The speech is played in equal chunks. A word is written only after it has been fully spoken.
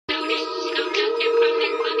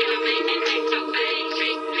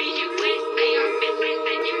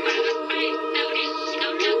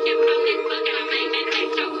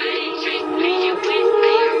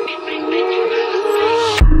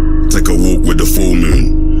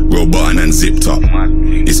zipped up.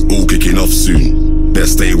 It's all kicking off soon. Better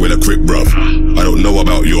stay with a crip, bruv. I don't know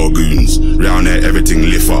about your goons. Round here everything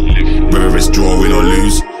lift up. Whether it's draw, win or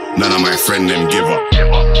lose, none of my friend them give up.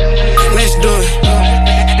 Let's do it.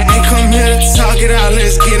 Ain't come here to talk it out,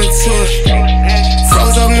 let's get into it.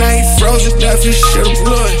 Froze up now, you froze to death, you should've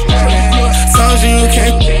blew it. Told you you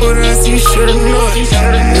can't with us, you should've knew it.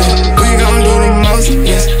 We gon' do the most,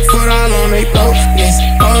 yes. Put all on they throat, yes.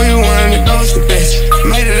 Oh, you wanted to ghost the best.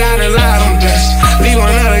 Made it out alive, I'm blessed. Leave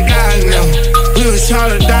one other guy know. We was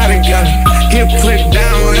trying to die together. Get put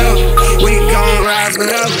down, whatever. We gon' rise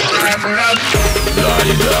forever.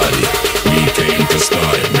 Daddy, daddy, we came to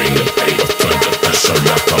start. Bring the paper, turn the pressure,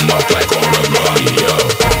 wrap them up like origami, yo.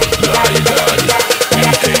 Daddy, daddy, we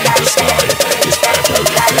came to start. It's pepper, if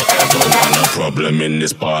they ever want a problem in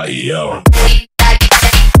this party, yo.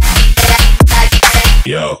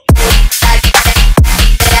 Yo.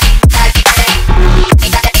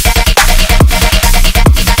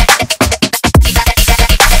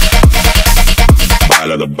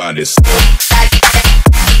 All of the baddest.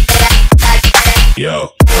 Yo.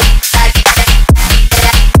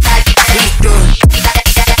 Let's do it.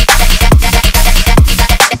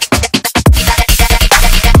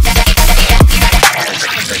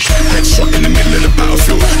 Headshot in the middle of the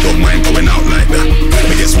battlefield. Don't mind going out like that.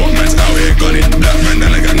 But guess what, man's out here gunning. Black man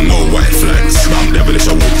and I got no white flags. I'm devilish,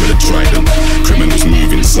 I walk with a trident. Criminals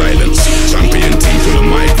move in silence. Champion team full of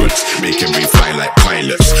migrants. Make every fly like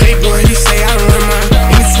pilots. Hey boy, you say I run mine.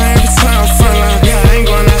 Anytime, every time I'm front line. Yeah, I ain't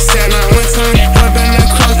going outside not one time. I better not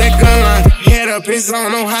cross that gun line. Head up, it's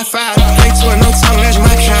on, no high five. Play to it, no tongue, that's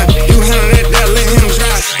my kind. You handle that, let him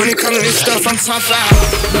drive. When it comes to this stuff, I'm top 5.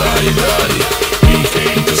 Daddy, daddy, we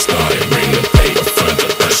came to start. Bring the paper, front the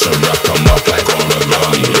pressure, wrap them up like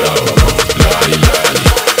origami, yo. Daddy, daddy,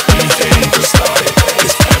 we came to start.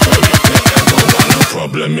 It's pepper, if they ever want a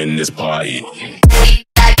problem in this party.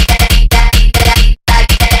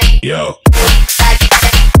 Yo.